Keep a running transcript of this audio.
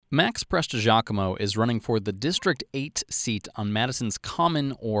Max Prestigiacomo is running for the District 8 seat on Madison's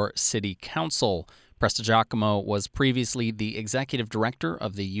Common or City Council. Prestigiacomo was previously the executive director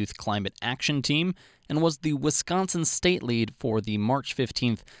of the Youth Climate Action Team and was the Wisconsin state lead for the March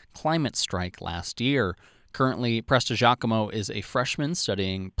 15th climate strike last year. Currently, Prestigiacomo is a freshman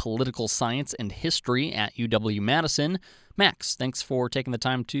studying political science and history at UW-Madison. Max, thanks for taking the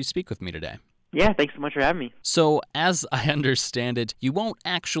time to speak with me today. Yeah, thanks so much for having me. So, as I understand it, you won't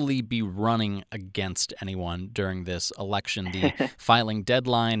actually be running against anyone during this election. The filing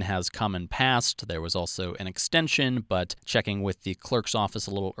deadline has come and passed. There was also an extension, but checking with the clerk's office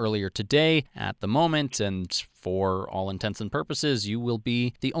a little earlier today, at the moment, and for all intents and purposes, you will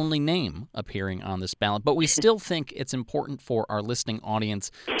be the only name appearing on this ballot. But we still think it's important for our listening audience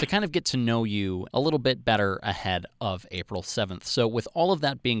to kind of get to know you a little bit better ahead of April 7th. So with all of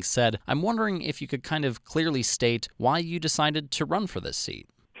that being said, I'm wondering if you could kind of clearly state why you decided to run for this seat.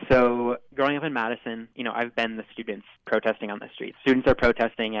 So growing up in Madison, I've been the students protesting on the streets. Students are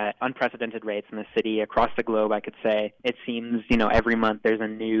protesting at unprecedented rates in the city, across the globe, I could say. It seems, every month there's a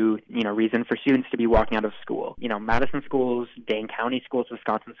new, reason for students to be walking out of school. Madison schools, Dane County schools,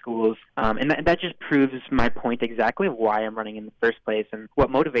 Wisconsin schools. And that just proves my point exactly of why I'm running in the first place. And what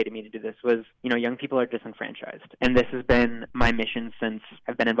motivated me to do this was, young people are disenfranchised. And this has been my mission since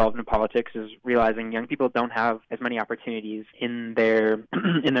I've been involved in politics, is realizing young people don't have as many opportunities in their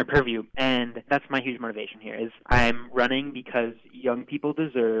in their purview. And that's my huge motivation here, is I'm running because young people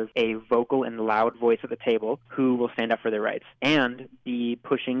deserve a vocal and loud voice at the table who will stand up for their rights and be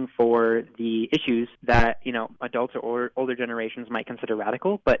pushing for the issues that, adults or older generations might consider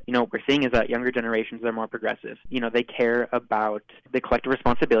radical. But, what we're seeing is that younger generations are more progressive. They care about the collective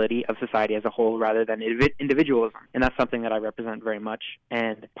responsibility of society as a whole rather than individualism. And that's something that I represent very much.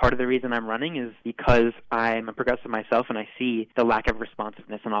 And part of the reason I'm running is because I'm a progressive myself and I see the lack of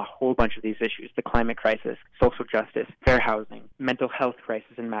responsiveness on a whole bunch of these issues: the climate crisis, social justice, fair housing, mental health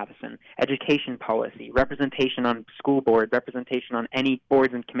crisis in Madison, education policy, representation on school board, representation on any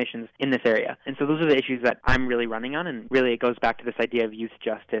boards and commissions in this area. And so those are the issues that I'm really running on, and really it goes back to this idea of youth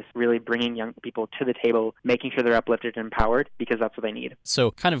justice, really bringing young people to the table, making sure they're uplifted and empowered, because that's what they need.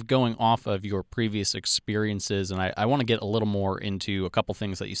 So kind of going off of your previous experiences, and I want to get a little more into a couple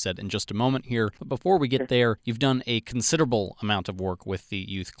things that you said in just a moment here, but before we get there, you've done a considerable amount of work with the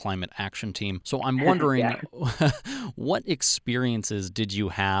Youth Climate Action Team. So I'm wondering, what experiences did you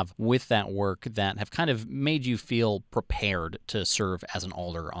have with that work that have kind of made you feel prepared to serve as an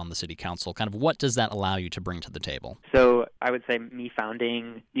alder on the city council? Kind of what does that allow you to bring to the table? So I would say me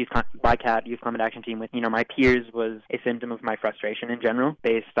founding YCAT, Youth Climate Action Team, with my peers was a symptom of my frustration in general,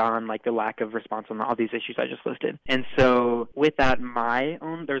 based on the lack of response on all these issues I just listed. And so with that,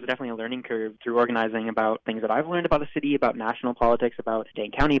 there was definitely a learning curve through organizing about things that I've learned about the city, about national politics, about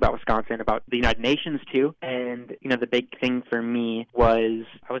Dane County, about Wisconsin, about the United Nations too. And, the big thing for me was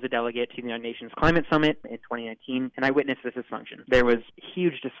I was a delegate to the United Nations Climate Summit in 2019, and I witnessed this dysfunction. There was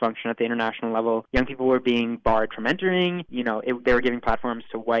huge dysfunction at the international level. Young people were being barred from entering. They were giving platforms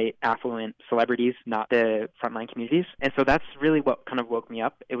to white, affluent celebrities, not the frontline communities. And so that's really what kind of woke me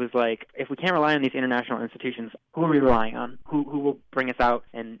up. It was like, if we can't rely on these international institutions, who are we relying on? Who will bring us out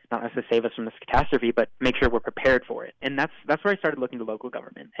and not necessarily save us from this catastrophe, but make sure we're prepared for it? And that's where I started looking to local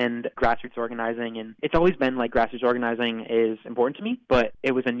government and grassroots organizing. And it's always been grassroots organizing is important to me, but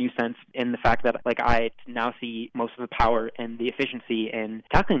it was a new sense in the fact that I now see most of the power and the efficiency in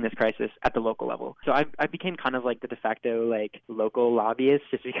tackling this crisis at the local level. So I became kind of the de facto local lobbyist,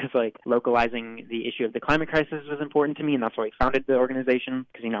 just because localizing the issue of the climate crisis was important to me, and that's why I founded the organization,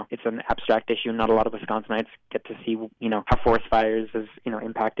 because it's an abstract issue and not a lot of Wisconsinites get to see how forest fires is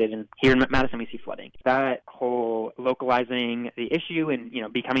impacted, and here in Madison we see flooding. That whole localizing the issue and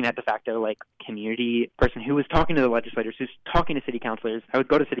becoming that de facto community person who was talking to the legislators, who's talking to city councilors. I would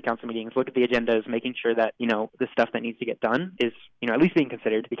go to city council meetings, look at the agendas, making sure that the stuff that needs to get done is at least being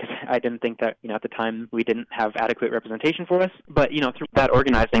considered, because I didn't think that at the time we didn't have adequate representation for us. But through that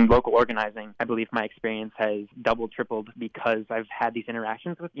organizing, local organizing, I believe my experience has doubled, tripled, because I've had these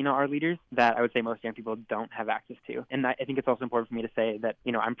interactions with our leaders that I would say most young people don't have access to. And I think it's also important for me to say that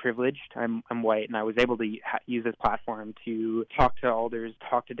I'm privileged, I'm white, and I was able to use this platform to talk to alders,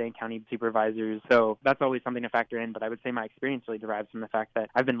 talk to Dane County supervisors. So that's always something to factor in. But I would say my experience really derives from the fact that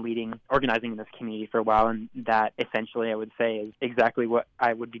I've been organizing in this community for a while, and that essentially I would say is exactly what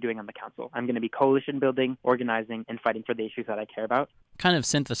I would be doing on the council. I'm going to be coalition building, organizing, and fighting for the issues that I care about. Kind of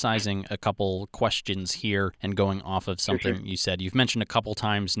synthesizing a couple questions here and going off of something you said. You've mentioned a couple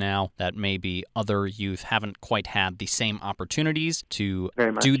times now that maybe other youth haven't quite had the same opportunities to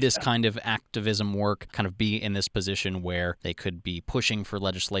do this kind of activism work, kind of be in this position where they could be pushing for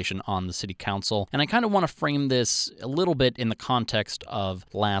legislation on the city council. And I kind of want to frame this a little bit in the context of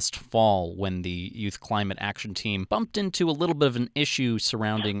last fall when the Youth Climate Action Team bumped into a little bit of an issue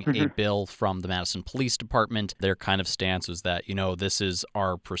surrounding a bill from the Madison Police Department. Their kind of stance was that, this is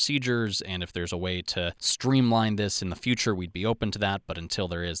our procedures, and if there's a way to streamline this in the future, we'd be open to that. But until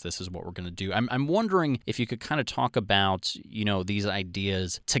there is, this is what we're going to do. I'm wondering if you could kind of talk about, these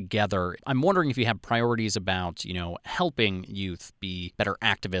ideas together. I'm wondering if you have priorities about, helping youth be better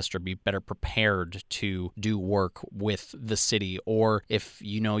activists or be better prepared to do work with the city, or if,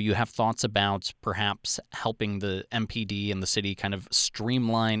 you have thoughts about perhaps helping the MPD and the city kind of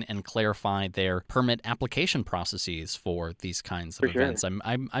streamline and clarify their permit application processes for these kinds of events.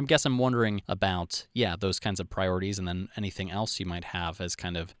 I'm wondering about, those kinds of priorities, and then anything else you might have as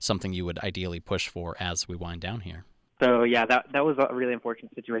kind of something you would ideally push for as we wind down here. So, that was a really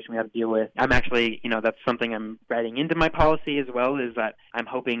unfortunate situation we had to deal with. I'm actually, that's something I'm writing into my policy as well, is that I'm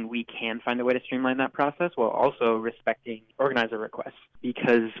hoping we can find a way to streamline that process while also respecting organizer requests,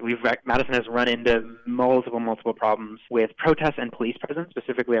 because Madison has run into multiple problems with protests and police presence.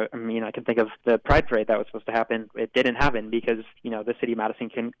 Specifically, I can think of the Pride Parade that was supposed to happen. It didn't happen because, the city of Madison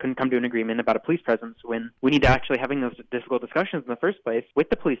couldn't come to an agreement about a police presence when we need to actually having those difficult discussions in the first place with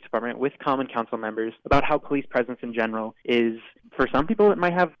the police department, with common council members, about how police presence in general is, for some people, it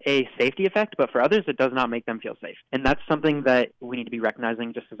might have a safety effect, but for others, it does not make them feel safe. And that's something that we need to be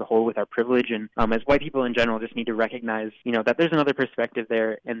recognizing just as a whole with our privilege. And as white people in general, just need to recognize, that there's another perspective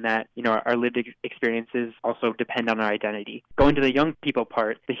there, and that, our lived experiences also depend on our identity. Going to the young people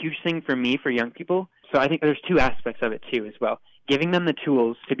part, the huge thing for me, for young people, so I think there's two aspects of it too as well. Giving them the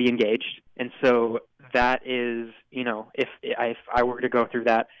tools to be engaged. And so that is, if I were to go through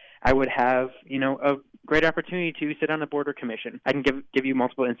that, I would have, a great opportunity to sit on a board or commission. I can give you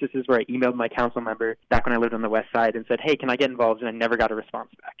multiple instances where I emailed my council member back when I lived on the west side and said, hey, can I get involved? And I never got a response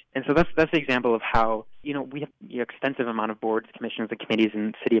back. And so that's the example of how, we have an extensive amount of boards, commissions, and committees in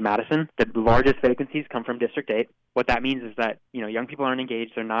the city of Madison. The largest vacancies come from District 8. What that means is that, young people aren't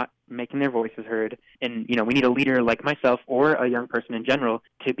engaged. They're not making their voices heard. And, we need a leader like myself or a young person in general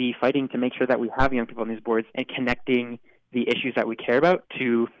to be fighting to make sure that we have young people on these boards and connecting the issues that we care about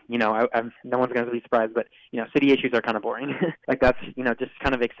to, no one's going to be surprised, but, city issues are kind of boring. Like that's, just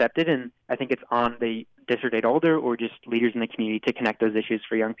kind of accepted. And I think it's on the District 8 Alder or just leaders in the community to connect those issues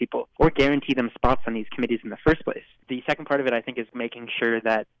for young people or guarantee them spots on these committees in the first place. The second part of it, I think, is making sure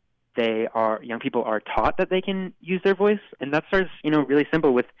that young people are taught that they can use their voice. And that starts, really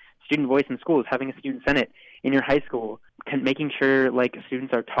simple with student voice in schools, having a student senate in your high school, making sure like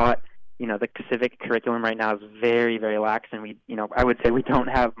students are taught. The civic curriculum right now is very, very lax, and I would say we don't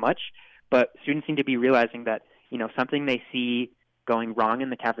have much, but students seem to be realizing that, something they see going wrong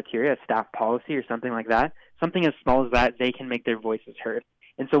in the cafeteria, a staff policy or something like that, something as small as that, they can make their voices heard.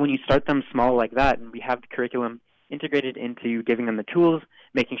 And so when you start them small like that, and we have the curriculum integrated into giving them the tools,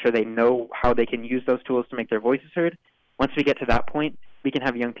 making sure they know how they can use those tools to make their voices heard, once we get to that point, we can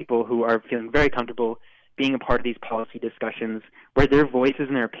have young people who are feeling very comfortable being a part of these policy discussions where their voices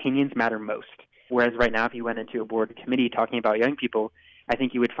and their opinions matter most. Whereas right now, if you went into a board committee talking about young people, I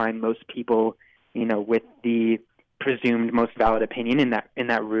think you would find most people, with the presumed most valid opinion in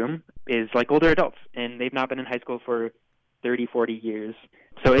that room is like older adults, and they've not been in high school for 30, 40 years.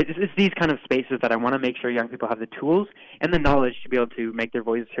 So it's these kind of spaces that I want to make sure young people have the tools and the knowledge to be able to make their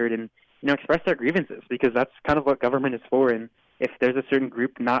voices heard and, express their grievances, because that's kind of what government is for. And if there's a certain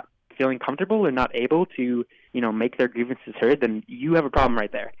group not feeling comfortable or not able to, make their grievances heard, then you have a problem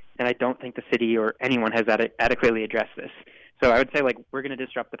right there. And I don't think the city or anyone has adequately addressed this. So I would say, we're going to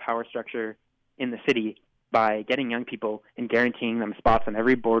disrupt the power structure in the city by getting young people and guaranteeing them spots on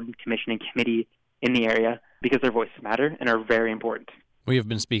every board, commission, and committee in the area because their voices matter and are very important. We have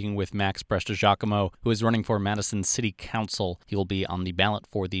been speaking with Max Prestigiacomo, who is running for Madison City Council. He will be on the ballot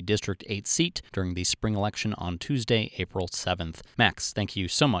for the District 8 seat during the spring election on Tuesday, April 7th. Max, thank you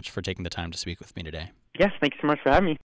so much for taking the time to speak with me today. Yes, thanks so much for having me.